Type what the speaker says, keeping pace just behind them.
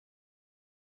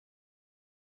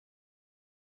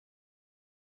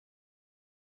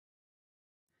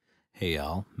Hey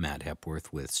y'all, Matt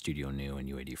Hepworth with Studio New and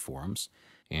UAD Forums,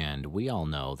 and we all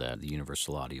know that the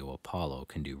Universal Audio Apollo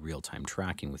can do real-time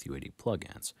tracking with UAD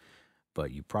plugins, but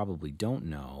you probably don't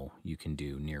know you can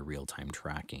do near real-time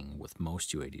tracking with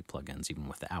most UAD plugins even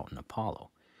without an Apollo.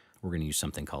 We're going to use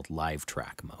something called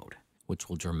LiveTrack Mode, which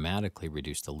will dramatically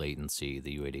reduce the latency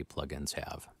the UAD plugins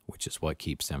have, which is what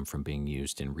keeps them from being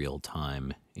used in real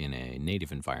time in a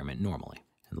native environment normally.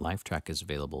 And LiveTrack is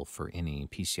available for any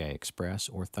PCI Express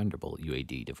or Thunderbolt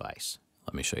UAD device.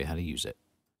 Let me show you how to use it.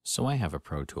 So I have a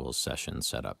Pro Tools session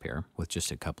set up here with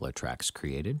just a couple of tracks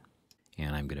created,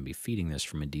 and I'm going to be feeding this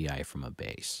from a DI from a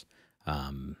bass.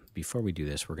 Before we do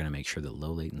this, we're going to make sure that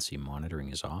low latency monitoring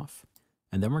is off,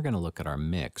 and then we're going to look at our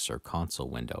mix or console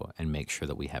window and make sure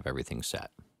that we have everything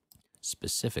set.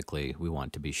 Specifically, we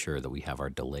want to be sure that we have our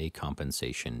delay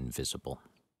compensation visible.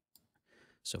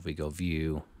 So if we go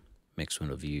View, Mix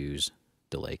Window Views,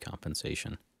 Delay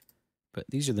Compensation. But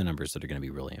these are the numbers that are going to be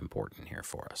really important here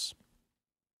for us.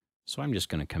 So I'm just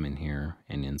going to come in here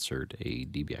and insert a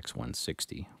DBX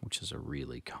 160, which is a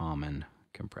really common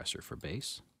compressor for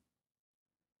bass.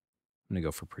 I'm going to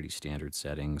go for pretty standard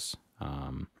settings,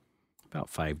 about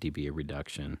 5 dB of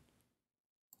reduction,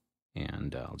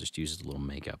 and I'll just use a little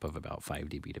makeup of about 5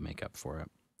 dB to make up for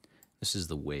it. This is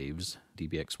the Waves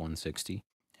DBX 160,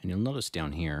 and you'll notice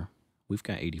down here we've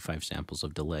got 85 samples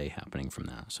of delay happening from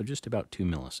that, so just about 2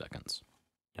 milliseconds.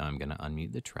 Now I'm going to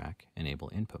unmute the track, enable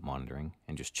input monitoring,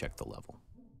 and just check the level.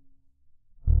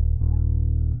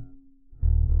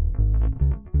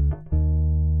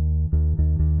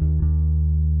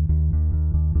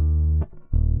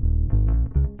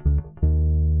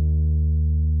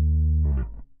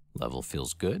 Level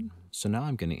feels good, so now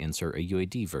I'm going to insert a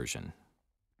UAD version.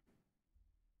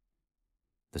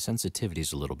 The sensitivity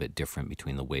is a little bit different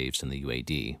between the waves and the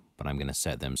UAD, but I'm going to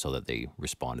set them so that they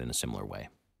respond in a similar way.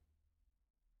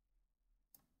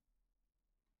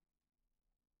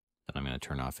 Then I'm going to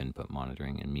turn off input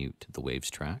monitoring and mute the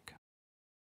waves track.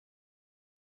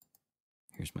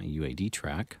 Here's my UAD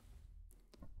track.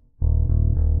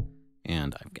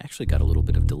 And I've actually got a little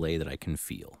bit of delay that I can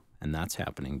feel, and that's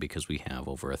happening because we have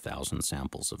over 1,000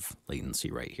 samples of latency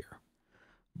right here.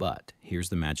 But here's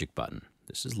the magic button.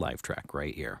 This is LiveTrack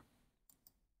right here.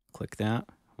 Click that,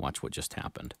 watch what just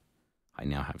happened. I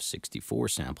now have 64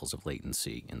 samples of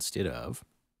latency instead of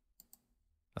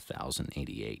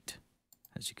 1,088,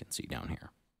 as you can see down here.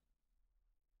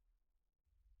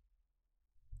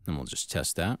 And we'll just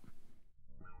test that.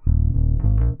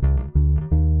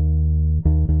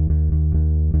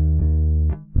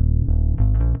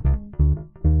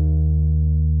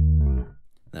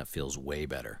 That feels way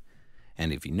better.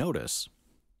 And if you notice,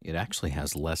 it actually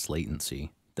has less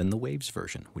latency than the Waves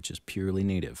version, which is purely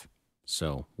native.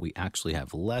 So we actually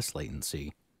have less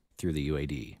latency through the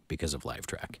UAD because of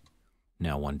LiveTrack.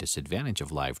 Now, one disadvantage of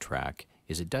LiveTrack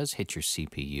is it does hit your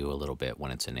CPU a little bit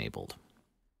when it's enabled.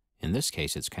 In this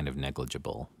case, it's kind of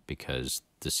negligible because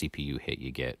the CPU hit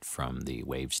you get from the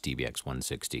Waves DBX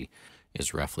 160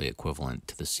 is roughly equivalent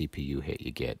to the CPU hit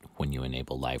you get when you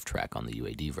enable LiveTrack on the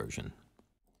UAD version.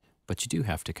 But you do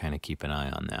have to kind of keep an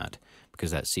eye on that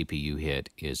because that CPU hit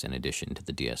is in addition to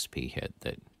the DSP hit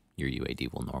that your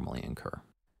UAD will normally incur.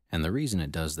 And the reason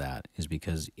it does that is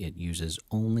because it uses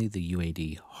only the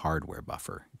UAD hardware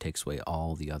buffer. It takes away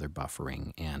all the other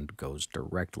buffering and goes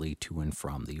directly to and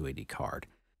from the UAD card.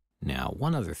 Now,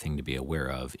 one other thing to be aware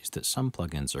of is that some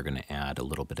plugins are going to add a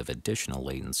little bit of additional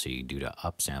latency due to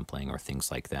upsampling or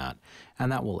things like that, and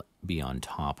that will be on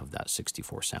top of that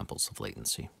 64 samples of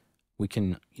latency. We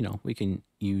can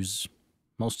use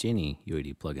most any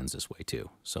UAD plugins this way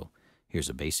too. So here's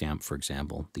a bass amp, for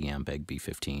example, the Ampeg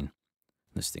B15.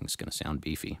 This thing's going to sound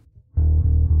beefy.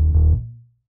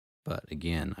 But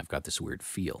again, I've got this weird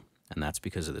feel, and that's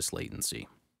because of this latency.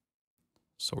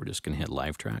 So we're just going to hit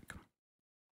LiveTrack.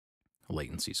 The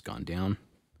latency's gone down.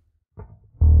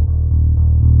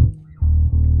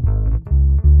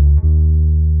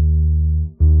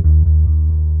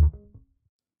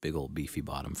 Big old beefy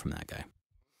bottom from that guy.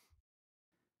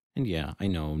 And yeah, I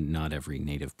know not every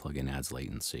native plugin adds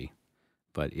latency,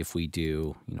 but if we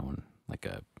do, like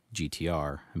a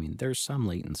GTR, there's some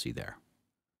latency there.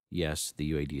 Yes,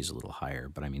 the UAD is a little higher,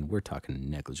 but we're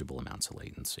talking negligible amounts of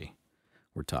latency.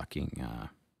 We're talking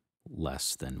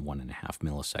less than 1.5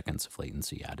 milliseconds of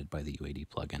latency added by the UAD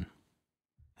plugin.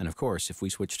 And of course, if we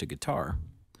switch to guitar,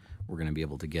 we're going to be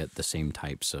able to get the same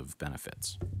types of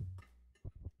benefits.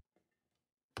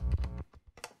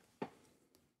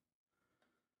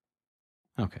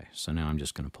 Okay, so now I'm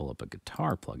just going to pull up a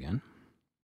guitar plugin.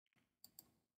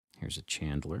 Here's a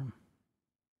Chandler.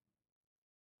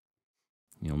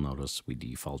 You'll notice we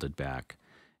defaulted back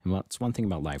And what's one thing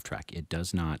about LiveTrack, it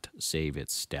does not save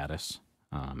its status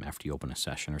after you open a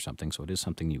session or something, so it is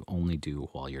something you only do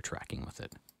while you're tracking with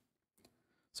it.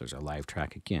 So there's our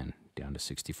LiveTrack again, down to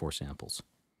 64 samples.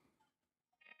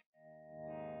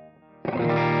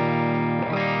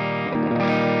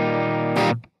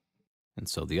 And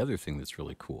so the other thing that's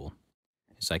really cool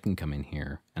is I can come in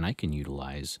here and I can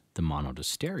utilize the mono to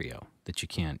stereo that you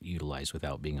can't utilize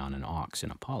without being on an aux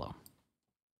in Apollo.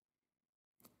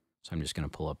 So I'm just going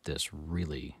to pull up this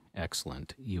really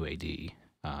excellent UAD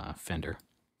Fender,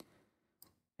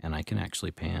 and I can actually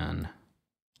pan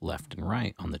left and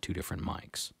right on the two different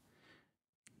mics.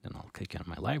 Then I'll click on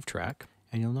my LiveTrack,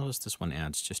 and you'll notice this one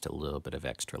adds just a little bit of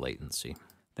extra latency.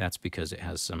 That's because it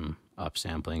has some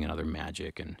upsampling and other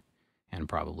magic and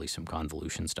probably some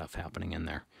convolution stuff happening in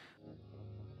there.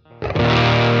 The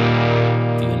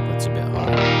input's a bit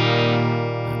high.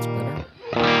 That's better.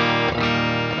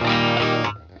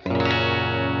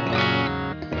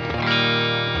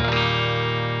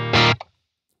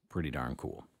 Pretty darn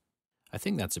cool. I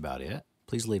think that's about it.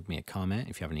 Please leave me a comment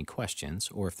if you have any questions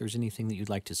or if there's anything that you'd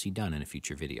like to see done in a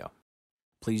future video.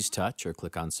 Please touch or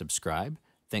click on subscribe.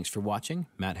 Thanks for watching.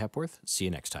 Matt Hepworth. See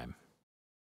you next time.